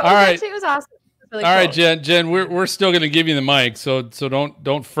 No, All right. actually, it was awesome. It was really All right, cool. Jen, we're still going to give you the mic, so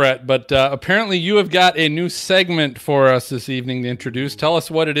don't fret. But apparently, you have got a new segment for us this evening to introduce. Tell us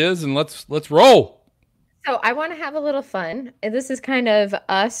what it is, and let's roll. So I want to have a little fun. And this is kind of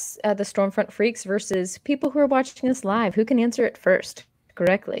us, the Stormfront Freaks, versus people who are watching us live. Who can answer it first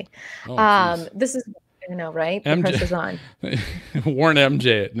correctly? Oh, jeez. This is, right? The MJ. pressure's on. Warn MJ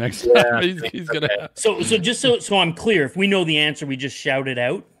it next time. He's gonna. So just so I'm clear, if we know the answer, we just shout it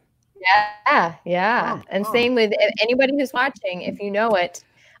out. Yeah. And same with anybody who's watching. If you know it,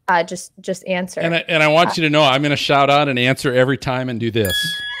 just answer. And I want you to know I'm going to shout out and answer every time and do this.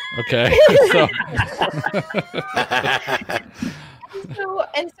 Okay. So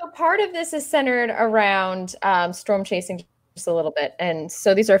So part of this is centered around storm chasing just a little bit. And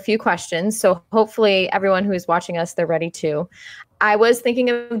so these are a few questions. So hopefully everyone who is watching us, they're ready too. I was thinking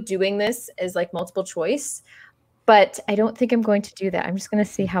of doing this as multiple choice, but I don't think I'm going to do that. I'm just going to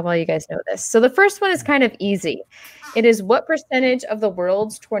see how well you guys know this. So the first one is kind of easy. It is, what percentage of the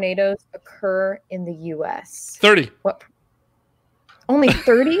world's tornadoes occur in the U.S.? 30. What? Only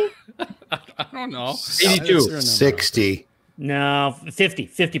 30? I don't know. 82. 60. No,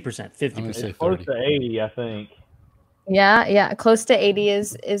 50%. 50%. I'm going to say Close 30. to 80, I think. Yeah. Close to 80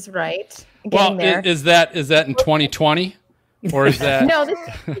 is right. Well, Getting there. is that in 2020 or is that? No, this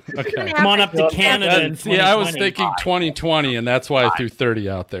is Okay. gonna Come on up happen. to Canada. in See, I was 2020. thinking 2020, and that's why I threw 30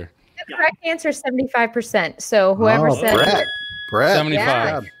 out there. The correct answer is 75%. So whoever said Brett. 75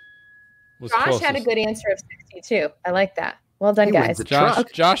 Yeah. was Josh closest. had a good answer of 62. I like that. Well done, He wins guys. the Josh,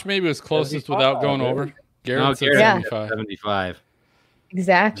 Josh maybe was closest without going over. Garrett said Yeah. 75. 75.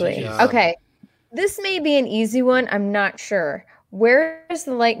 Exactly. Good job. Okay. This may be an easy one. I'm not sure. Where is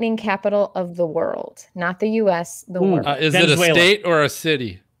the lightning capital of the world? Not the U.S., the world. Is it a Venezuela. state or a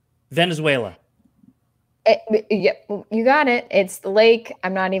city? Venezuela. Yep, you got it. It's the lake.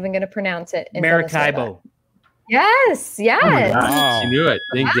 I'm not even going to pronounce it. in Venezuela. Maracaibo. Yes. Wow. You knew it.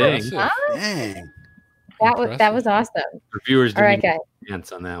 Ding, ding. Huh? Dang. That was awesome. For viewers, All right, didn't guys.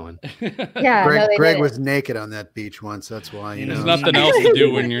 Pants on that one. Yeah, Greg, no, they Greg did. was naked on that beach once. That's why, you There's know. nothing else to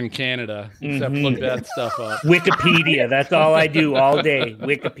do when you're in Canada except look that stuff up. Wikipedia. That's all I do all day.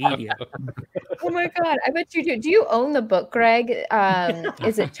 Wikipedia. Oh my God, I bet you do. Do you own the book, Greg?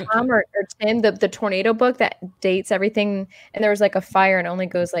 Is it Tom or Tim, the tornado book that dates everything? And there was like a fire and only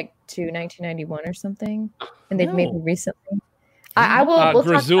goes like to 1991 or something. And they've made No. it recently. I will. We'll talk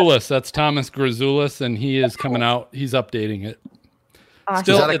about- Grazoulis, that's Thomas Grazoulis, and he is coming out. He's updating it. Awesome.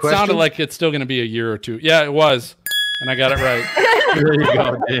 Still, Is that a it sounded question? like it's still going to be a year or two. Yeah, it was, and I got it right. There you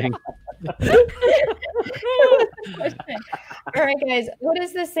go, dang. All right, guys. What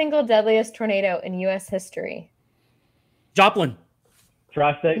is the single deadliest tornado in U.S. history? Joplin.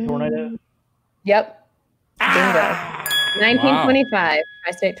 Tri-state tornado. Yep. Bingo. 1925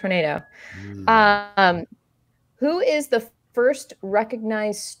 Tri-State tornado. Who is the first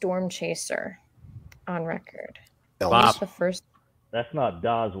recognized storm chaser on record? Elvis. Who's the first? That's not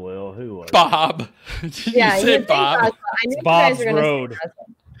Doswell. Who was it? Bob. Did you Yeah, say you'd think Bob? Boswell. I knew you Bob's guys were gonna say Road.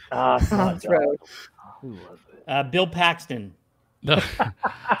 Boswell. It's not Bob's Road. Who was it? Bill Paxton. No.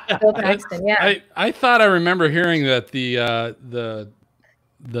 Bill Paxton. Yeah. I thought I remember hearing that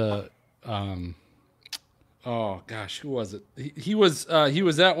oh gosh, who was it? He was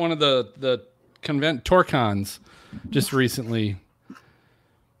at one of the Torcons just recently.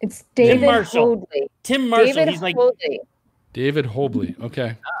 It's David Marshall. Hoadley. Tim Marshall. David He's like Hoadley. David Hobley.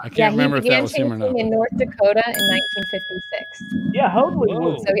 Okay, I can't Yeah, remember if he that began was him or not. chasing in North Dakota in 1956. Yeah, Hoadley Whoa.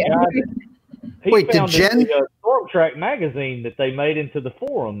 was. So the yeah, guy he Wait, did founded Jen- the Storm Track magazine that they made into the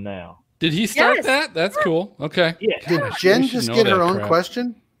forum now. Did he start Yes. that? That's cool. Okay. Yeah. Did Gosh, Jen we should just know get her that own crap.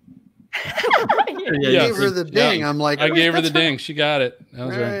 question? Yeah, Gave her the ding. I'm like, I gave her the that's ding. She got it. That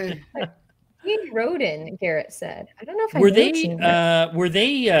was right. right. Gene Roden, Garrett said. I don't know if I were knew they Gene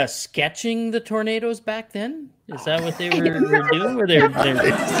Roden. sketching the tornadoes back then? Is that what they were doing? Or they're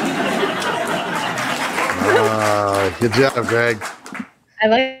Good job, Greg. I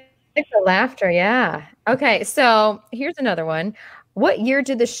like the laughter. Yeah. Okay. So here's another one. What year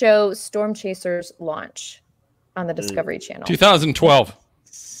did the show Storm Chasers launch on the Discovery Channel? 2012.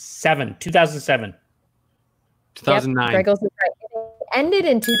 2007. 2009. Greg was right. It ended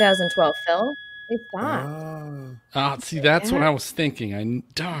in 2012. Phil, they stopped. See, that's what I was thinking.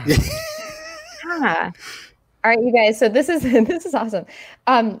 Darn. Yeah. All right, you guys. So this is awesome.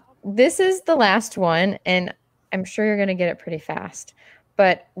 This is the last one, and I'm sure you're going to get it pretty fast.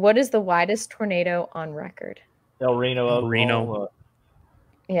 But what is the widest tornado on record? El Reno. Reno. Oklahoma.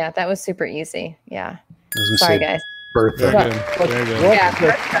 Yeah, that was super easy. Yeah. I was Sorry, gonna say guys. birthday. Very good.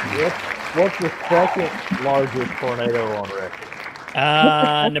 Very good. What's the second largest tornado on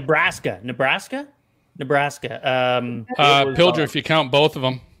record? Nebraska. Pilger, if you count both of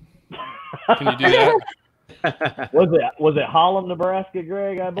them. Can you do that? Was it Holland, Nebraska,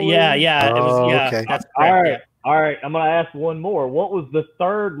 Greg? I believe. Yeah. It was. Yeah, okay. that's All correct. right. All right. I'm going to ask one more. What was the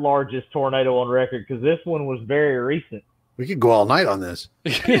third largest tornado on record? Because this one was very recent. We could go all night on this.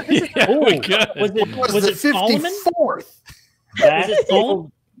 Yeah, we could. Was it Solomon? 54th?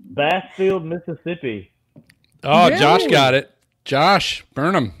 Bassfield, Mississippi. Oh, Really? Josh got it. Josh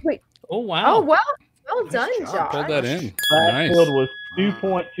Burnham Oh wow. Oh, well done, Josh. pulled that in. Nice. Bassfield was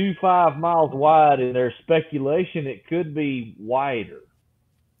 2.25 miles wide, and there's speculation it could be wider.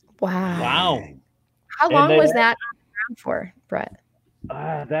 Wow. Wow. How And long they- was that on the ground for, Brett?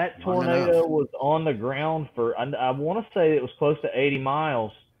 That Long tornado enough. was on the ground for, I want to say it was close to 80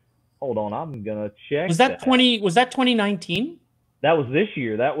 miles. Hold on, I'm going to check. Was that 2019? That was this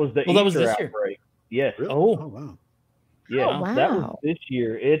year. That was the Well, that was Easter this year. outbreak. Yes. Really? Oh. Wow. Yeah, Oh, that was wow. this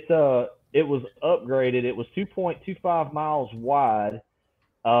year. It was upgraded. It was 2.25 miles wide.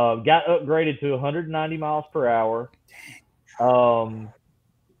 Got upgraded to 190 miles per hour.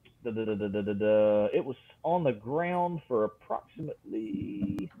 It was on the ground for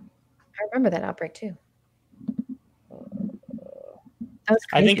approximately. I remember that outbreak too. That was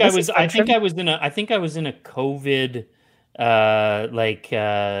I think crazy. I This was. is I think fun. I was in a. I think I was in a COVID, like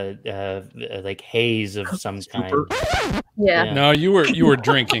haze of some kind. Yeah. No, you were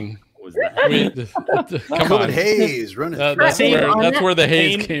drinking. Was that? Come COVID on. haze running. That's Same where on that the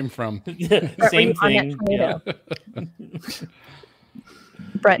haze same- came from. Same on that thing. tornado? Yeah.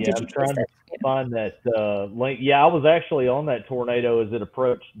 Brett, Yeah, did I'm you trying post to that? find that link. Yeah, I was actually on that tornado as it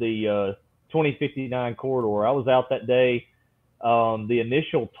approached the 2059 corridor. I was out that day. The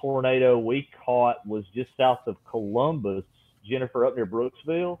initial tornado we caught was just south of Columbus, Jennifer, up near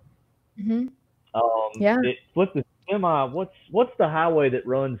Brooksville. Mhm. Yeah. It flipped the semi. What's the highway that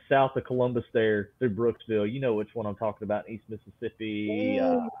runs south of Columbus there through Brooksville? You know which one I'm talking about, East Mississippi.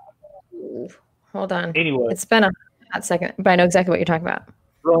 Hold on. Anyway, It's been Not second, but I know exactly what you're talking about.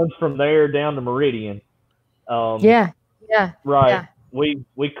 Runs from there down to Meridian. Yeah. Right. Yeah. We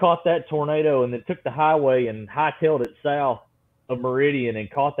caught that tornado and then took the highway and hightailed it south of Meridian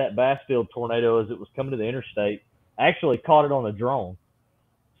and caught that Bassfield tornado as it was coming to the interstate. Actually caught it on a drone.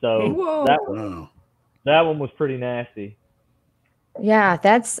 So that one was pretty nasty. Yeah,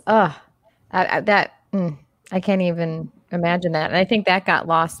 that's I can't even imagine that. And I think that got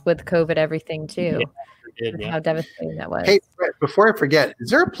lost with COVID everything too. How devastating that was. Hey, Brett, before I forget, is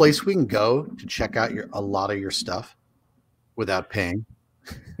there a place we can go to check out a lot of your stuff without paying?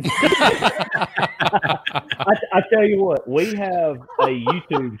 I tell you what, we have a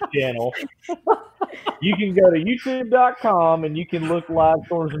YouTube channel. You can go to youtube.com and you can look Live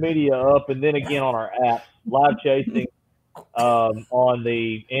Storms Media up, and then again on our app, Live Chasing, on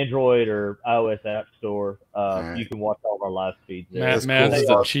the Android or iOS app store. You can watch all of our live feeds there. Maz is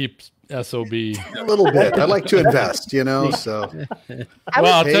a cheap SOB. A little bit. I like to invest, so.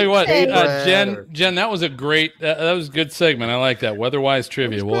 I'll tell you what, Jen, that was a great, that was a good segment. I like that. Weather-wise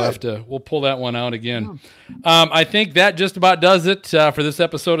trivia. We'll pull that one out again. I think that just about does it for this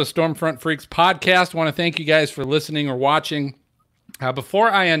episode of Stormfront Freaks podcast. I want to thank you guys for listening or watching. Before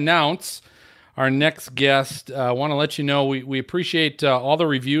I announce our next guest, I want to let you know we appreciate all the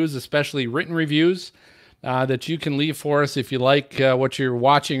reviews, especially written reviews, that you can leave for us if you like what you're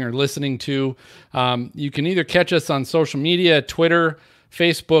watching or listening to. You can either catch us on social media, Twitter,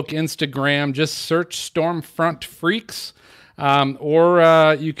 Facebook, Instagram. Just search Stormfront Freaks.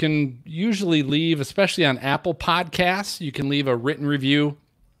 Or you can usually leave, especially on Apple Podcasts, you can leave a written review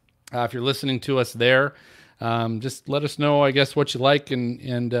if you're listening to us there. Just let us know, I guess, what you like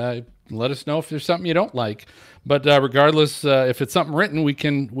and let us know if there's something you don't like. But regardless, if it's something written, we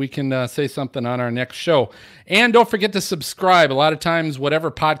can say something on our next show. And don't forget to subscribe. A lot of times,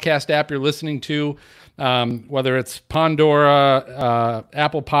 whatever podcast app you're listening to, whether it's Pandora,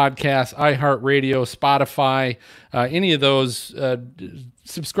 Apple Podcasts, iHeartRadio, Spotify, any of those,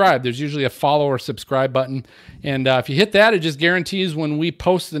 subscribe. There's usually a follow or subscribe button. And if you hit that, it just guarantees when we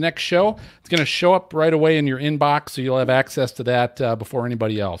post the next show, it's going to show up right away in your inbox, so you'll have access to that before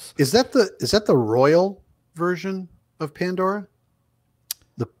anybody else. Is that the royal version of Pandora?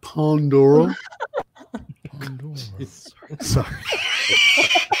 The Pandora? Sorry.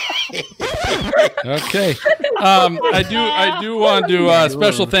 Okay. I do want to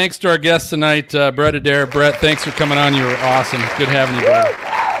special thanks to our guests tonight, Brett Adair. Brett, thanks for coming on. You were awesome. Good having you, brother.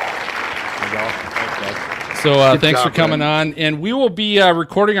 So thanks for coming on. And we will be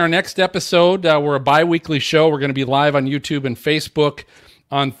recording our next episode. We're a bi-weekly show. We're going to be live on YouTube and Facebook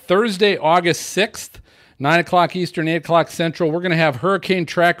on Thursday, August 6th, 9 o'clock Eastern, 8 o'clock Central. We're going to have hurricane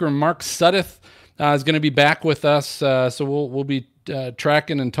tracker Mark Suddeth is going to be back with us. So we'll be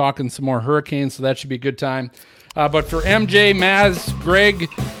tracking and talking some more hurricanes, so that should be a good time. But for MJ, Maz, Greg,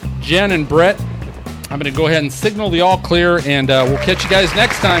 Jen, and Brett, I'm going to go ahead and signal the all clear, and we'll catch you guys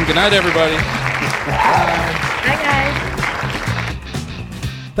next time. Good night, everybody. Bye, guys.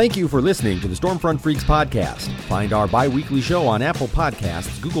 Thank you for listening to the Stormfront Freaks podcast. Find our bi-weekly show on Apple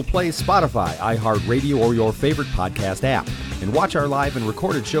Podcasts, Google Play, Spotify, iHeartRadio, or your favorite podcast app. And watch our live and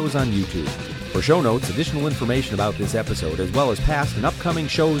recorded shows on YouTube. For show notes, additional information about this episode, as well as past and upcoming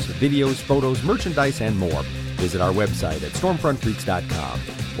shows, videos, photos, merchandise, and more, visit our website at stormfrontfreaks.com.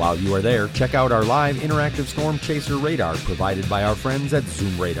 While you are there, check out our live interactive storm chaser radar provided by our friends at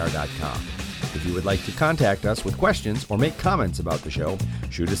zoomradar.com. If you would like to contact us with questions or make comments about the show,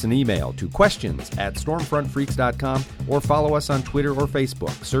 shoot us an email to questions@stormfrontfreaks.com or follow us on Twitter or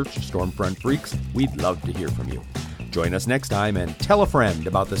Facebook. Search Stormfront Freaks. We'd love to hear from you. Join us next time and tell a friend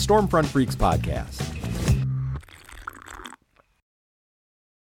about the Stormfront Freaks podcast.